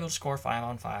they're still able to score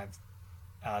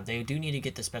 5-on-5. They do need to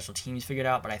get the special teams figured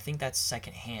out, but I think that's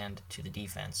second hand to the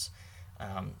defense.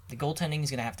 The goaltending is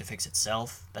going to have to fix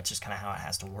itself. That's just kind of how it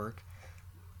has to work.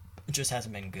 It just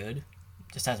hasn't been good.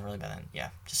 Just hasn't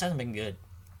been good.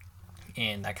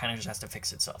 And that kind of just has to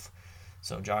fix itself.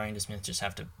 So Jarry and DeSmith just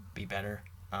have to be better.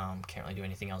 Can't really do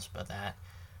anything else about that.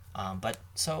 But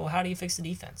so how do you fix the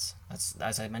defense? That's,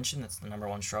 as I mentioned, that's the number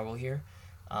one struggle here.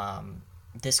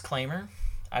 Disclaimer,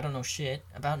 I don't know shit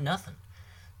about nothing.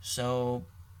 So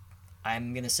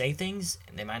I'm going to say things,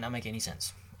 and they might not make any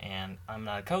sense. And I'm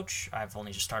not a coach. I've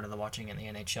only just started watching in the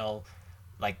NHL,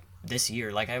 this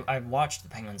year. I watched the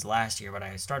Penguins last year, but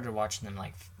I started watching them,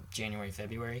 January,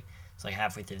 February. It's,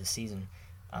 halfway through the season.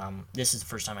 This is the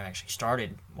first time I've actually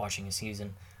started watching a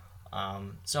season.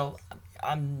 So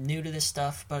I'm new to this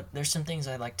stuff, but there's some things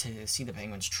I'd like to see the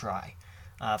Penguins try.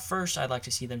 First, I'd like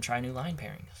to see them try new line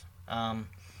pairings.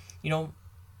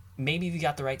 Maybe you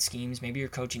got the right schemes. Maybe you're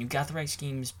coaching. You've got the right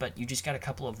schemes, but you just got a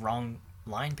couple of wrong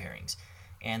line pairings.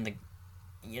 And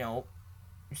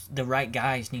the right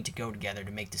guys need to go together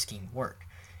to make the scheme work.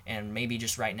 And maybe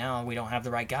just right now we don't have the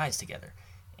right guys together.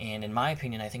 And in my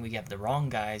opinion, I think we have the wrong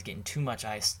guys getting too much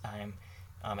ice time,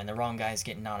 and the wrong guys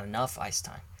getting not enough ice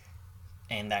time.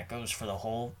 And that goes for the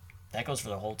whole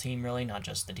team, really, not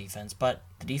just the defense. But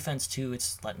the defense too,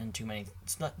 it's letting in too many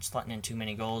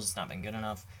goals. It's not been good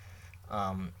enough.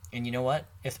 And you know what?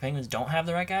 If the Penguins don't have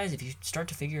the right guys, if you start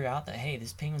to figure out that, hey,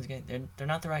 this Penguins, they're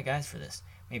not the right guys for this,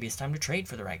 maybe it's time to trade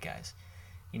for the right guys.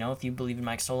 If you believe in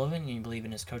Mike Sullivan and you believe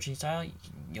in his coaching style,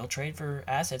 you'll trade for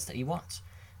assets that he wants.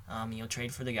 You'll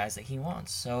trade for the guys that he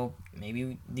wants. So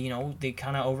maybe, they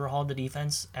kind of overhauled the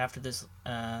defense after this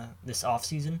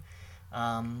offseason.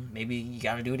 Maybe you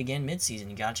got to do it again mid-season.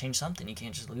 You got to change something. You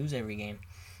can't just lose every game.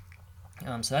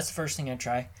 So that's the first thing I'd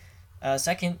try.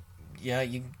 Second,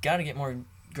 you got to get more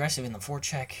aggressive in the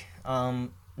forecheck.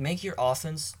 Make your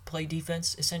offense play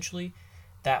defense, essentially.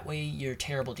 That way your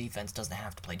terrible defense doesn't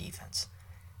have to play defense.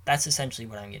 That's essentially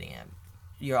what I'm getting at.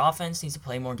 Your offense needs to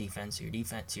play more defense.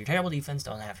 Your terrible defense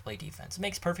doesn't have to play defense. It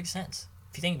makes perfect sense.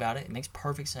 If you think about it, it makes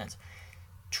perfect sense.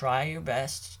 Try your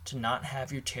best to not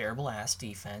have your terrible-ass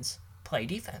defense play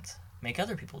defense. Make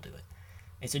other people do it.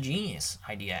 It's a genius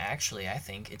idea, actually, I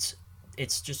think.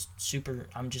 It's just super...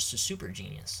 I'm just a super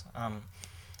genius.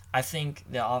 I think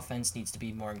the offense needs to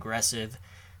be more aggressive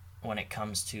when it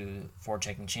comes to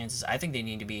forechecking chances. I think they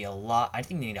need to be I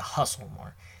think they need to hustle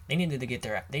more. They need to get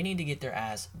their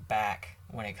ass back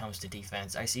when it comes to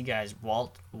defense. I see guys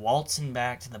waltzing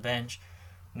back to the bench,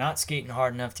 not skating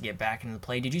hard enough to get back into the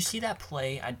play. Did you see that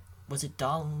play? Was it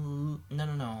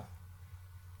No.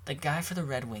 The guy for the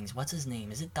Red Wings, what's his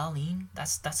name? Is it Dahlin?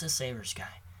 That's a Sabres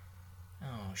guy.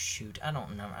 Oh shoot, I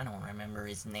don't know. I don't remember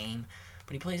his name,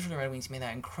 but he plays for the Red Wings. He made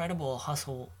that incredible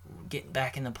hustle, get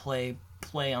back in the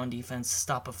play on defense,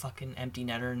 stop a fucking empty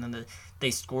netter, and then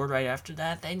they scored right after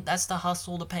that. That's the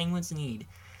hustle the Penguins need.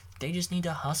 They just need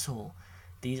to hustle.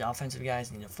 These offensive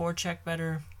guys need to forecheck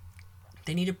better.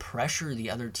 They need to pressure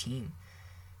the other team.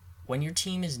 When your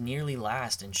team is nearly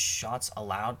last in shots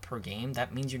allowed per game,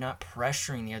 that means you're not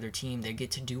pressuring the other team. They get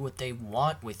to do what they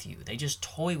want with you. They just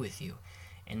toy with you.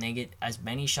 And they get as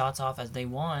many shots off as they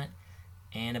want.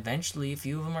 And eventually, a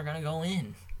few of them are going to go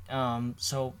in.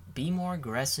 So be more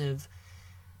aggressive.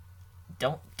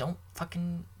 Don't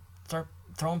fucking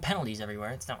throwing penalties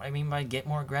everywhere. It's not what I mean by get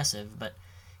more aggressive. But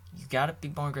you got to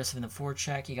be more aggressive in the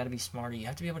forecheck. You got to be smarter. You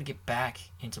have to be able to get back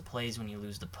into plays when you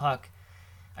lose the puck.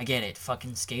 I get it.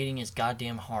 Fucking skating is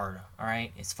goddamn hard.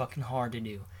 Alright? It's fucking hard to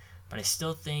do. But I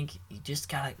still think you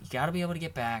gotta be able to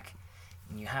get back.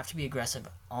 And you have to be aggressive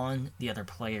on the other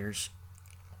players.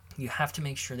 you have to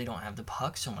make sure they don't have the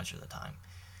puck so much of the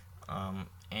time.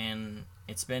 And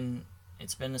it's been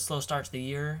a slow start to the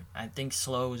year. I think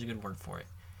slow is a good word for it.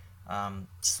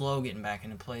 Slow getting back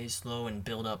into play, slow and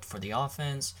build up for the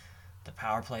offense. The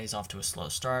power play is off to a slow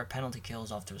start. Penalty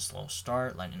kills off to a slow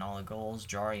start. Letting in all the goals.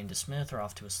 Jari and DeSmith are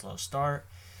off to a slow start.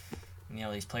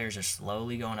 These players are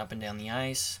slowly going up and down the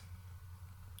ice.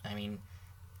 I mean,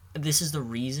 this is the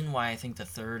reason why I think the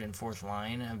third and fourth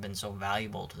line have been so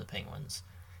valuable to the Penguins.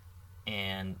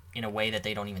 And in a way that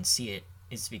they don't even see it,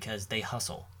 it's because they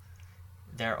hustle.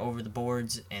 They're over the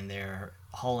boards and they're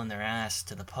hauling their ass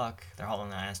to the puck. They're hauling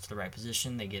their ass to the right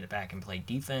position. They get it back and play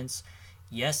defense.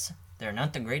 Yes, they're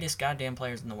not the greatest goddamn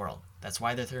players in the world. That's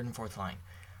why they're third and fourth line.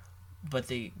 But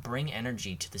they bring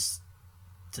energy to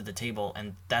the table,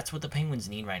 and that's what the Penguins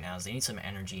need right now. Is they need some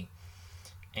energy.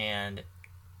 And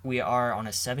we are on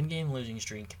a 7-game losing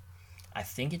streak. I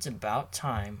think it's about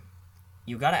time.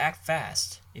 You got to act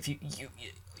fast. If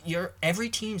your every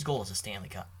team's goal is a Stanley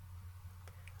Cup.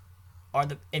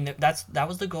 That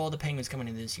was the goal of the Penguins coming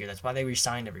into this year. That's why they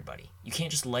re-signed everybody. You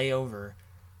can't just lay over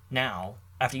now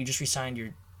after you just re-signed your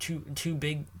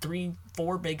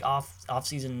four big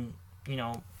off-season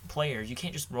players. You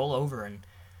can't just roll over and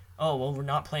we're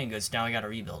not playing good, so now we got to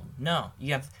rebuild. No,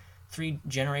 you have 3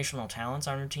 generational talents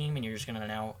on your team, and you're just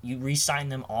gonna you re-sign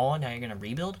them all, and now you're gonna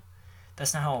rebuild.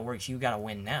 That's not how it works. You got to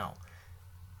win now.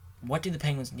 What do the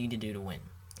Penguins need to do to win?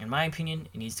 In my opinion,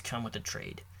 it needs to come with a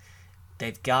trade.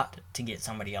 They've got to get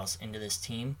somebody else into this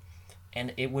team,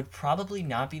 and it would probably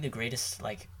not be the greatest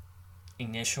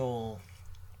initial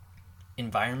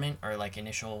environment or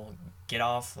initial get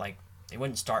off. They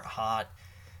wouldn't start hot.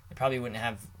 They probably wouldn't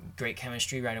have great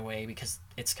chemistry right away because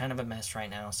it's kind of a mess right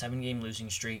now. 7-game losing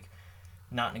streak,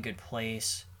 not in a good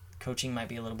place. Coaching might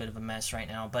be a little bit of a mess right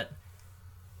now, but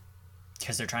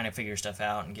because they're trying to figure stuff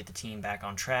out and get the team back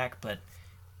on track. But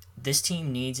this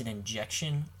team needs an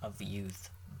injection of youth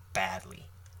badly.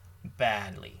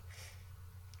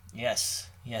 Yes,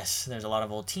 there's a lot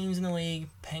of old teams in the league.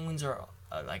 Penguins are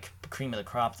cream of the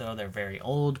crop, though. They're very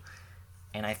old,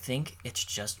 and I think it's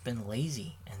just been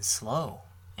lazy and slow,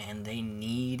 and they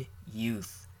need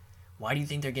youth. Why do you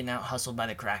think they're getting out hustled by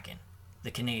the Kraken,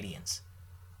 the Canadians?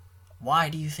 Why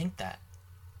do you think that?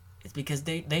 It's because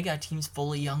they got teams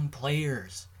full of young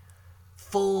players.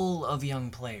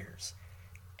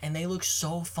 And they look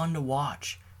so fun to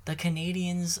watch. The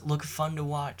Canadians look fun to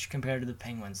watch compared to the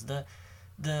Penguins. The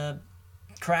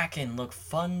Kraken look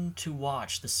fun to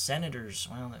watch. The Senators,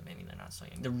 well, maybe they're not so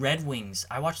young. The Red Wings,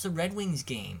 I watched the Red Wings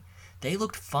game. They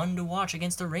looked fun to watch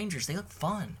against the Rangers. They looked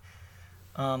fun.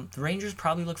 The Rangers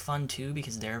probably look fun too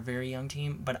because they're a very young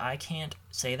team, but I can't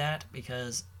say that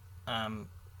because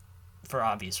for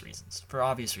obvious reasons.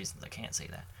 I can't say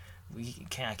that.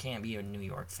 I can't be a New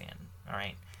York fan, all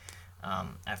right?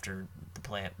 After the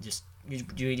play, you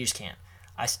just can't.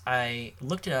 I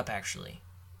looked it up, actually.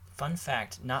 Fun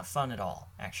fact, not fun at all,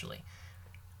 actually.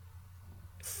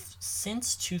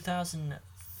 Since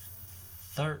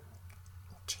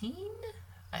 2013,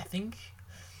 I think,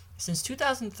 since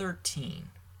 2013,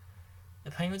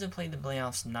 the Penguins have played the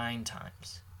playoffs 9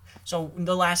 times. So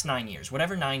the last 9 years,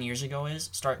 whatever 9 years ago is,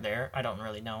 start there. I don't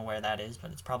really know where that is,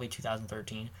 but it's probably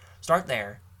 2013. Start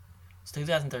there. It's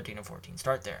 2013 or 14.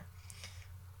 Start there.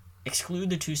 Exclude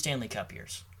the 2 Stanley Cup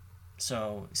years.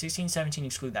 So 16, 17,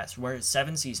 exclude that. So we're at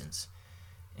 7 seasons.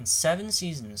 In 7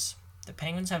 seasons, the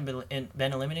Penguins have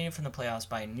been eliminated from the playoffs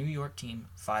by a New York team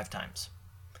 5 times.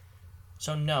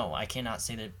 So no, I cannot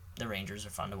say that the Rangers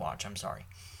are fun to watch. I'm sorry.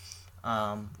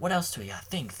 What else do we got?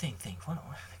 Think.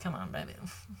 Come on, baby.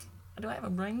 Do I have a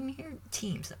brain here?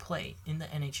 Teams that play in the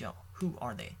NHL. Who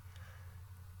are they?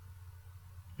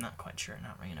 Not quite sure.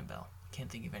 Not ringing a bell. Can't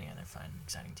think of any other fun,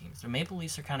 exciting teams. The Maple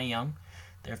Leafs are kind of young.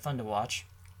 They're fun to watch.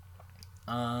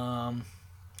 Who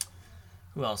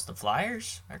else? The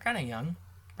Flyers are kind of young.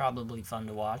 Probably fun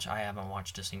to watch. I haven't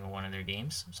watched a single one of their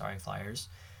games. Sorry, Flyers.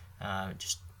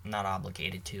 Just not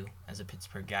obligated to as a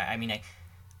Pittsburgh guy. I mean,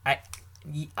 I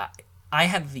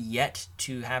have yet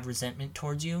to have resentment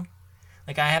towards you.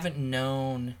 I haven't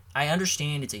known. I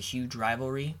understand it's a huge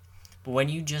rivalry, but when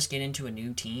you just get into a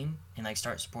new team and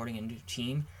start supporting a new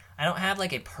team, I don't have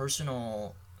a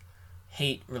personal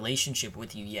hate relationship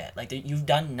with you yet. You've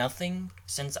done nothing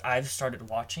since I've started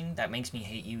watching that makes me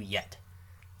hate you yet.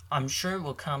 I'm sure it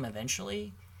will come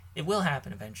eventually. It will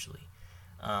happen eventually.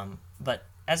 But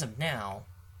as of now,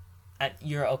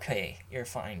 you're okay. You're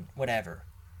fine. Whatever.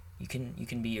 You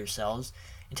can be yourselves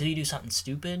until you do something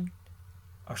stupid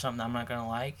or something I'm not gonna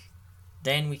like.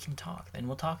 Then we can talk. Then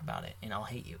we'll talk about it, and I'll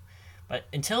hate you. But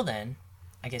until then,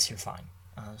 I guess you're fine.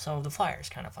 So the Flyers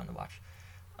kind of fun to watch.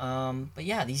 But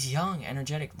yeah, these young,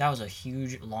 energetic. That was a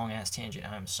huge, long ass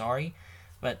tangent. I'm sorry,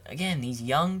 but again, these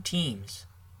young teams,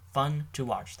 fun to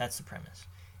watch. That's the premise.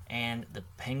 And the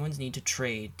Penguins need to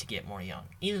trade to get more young.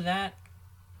 Either that,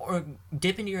 or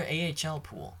dip into your AHL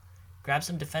pool, grab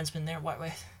some defensemen there. What?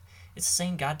 It's the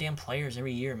same goddamn players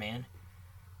every year, man.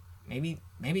 Maybe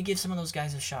give some of those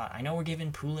guys a shot. I know we're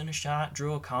giving Poulin a shot.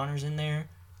 Drew O'Connor's in there.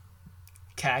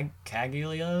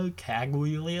 Cagulia.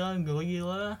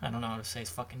 I don't know how to say his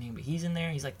fucking name, but he's in there.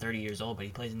 He's like 30 years old, but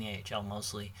he plays in the AHL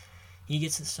mostly. He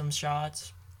gets some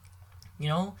shots. You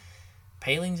know,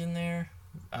 Paling's in there.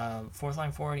 Fourth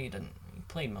line forward. He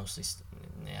played mostly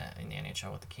in the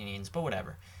NHL with the Canadiens, but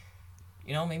whatever.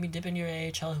 You know, maybe dip into your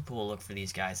AHL pool, look for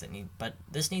these guys that need. But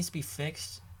this needs to be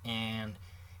fixed, and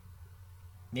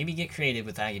maybe get creative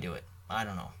with how you do it. I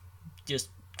don't know. Just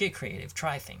get creative.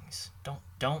 Try things.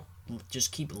 Don't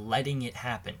just keep letting it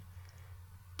happen.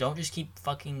 Don't just keep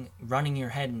fucking running your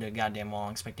head into a goddamn wall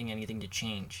expecting anything to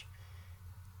change.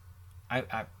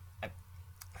 I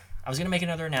was going to make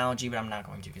another analogy, but I'm not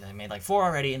going to because I made like 4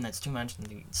 already, and that's too much. And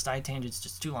the side tangent's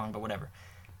just too long, but whatever.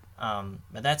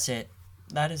 But that's it.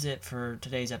 That is it for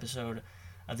today's episode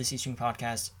of the C-String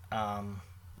Podcast.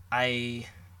 It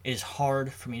is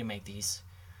hard for me to make these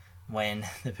when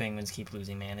the Penguins keep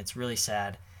losing, man. It's really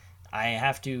sad. I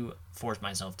have to force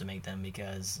myself to make them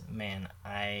because, man,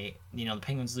 the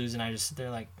Penguins lose and I just sit there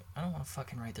like, I don't want to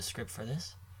fucking write the script for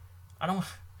this. I don't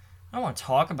want to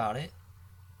talk about it.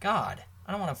 God,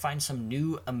 I don't want to find some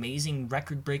new, amazing,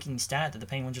 record-breaking stat that the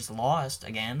Penguins just lost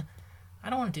again. I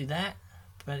don't want to do that,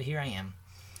 but here I am.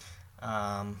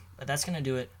 But that's going to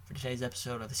do it for today's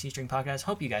episode of the C-String Podcast.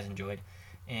 Hope you guys enjoyed.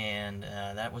 And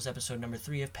that was episode number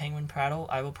 3 of Penguin Prattle.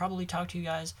 I will probably talk to you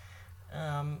guys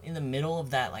in the middle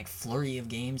of that like flurry of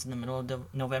games in the middle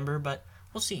of November, but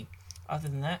we'll see. Other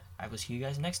than that, I will see you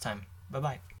guys next time.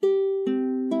 Bye-bye.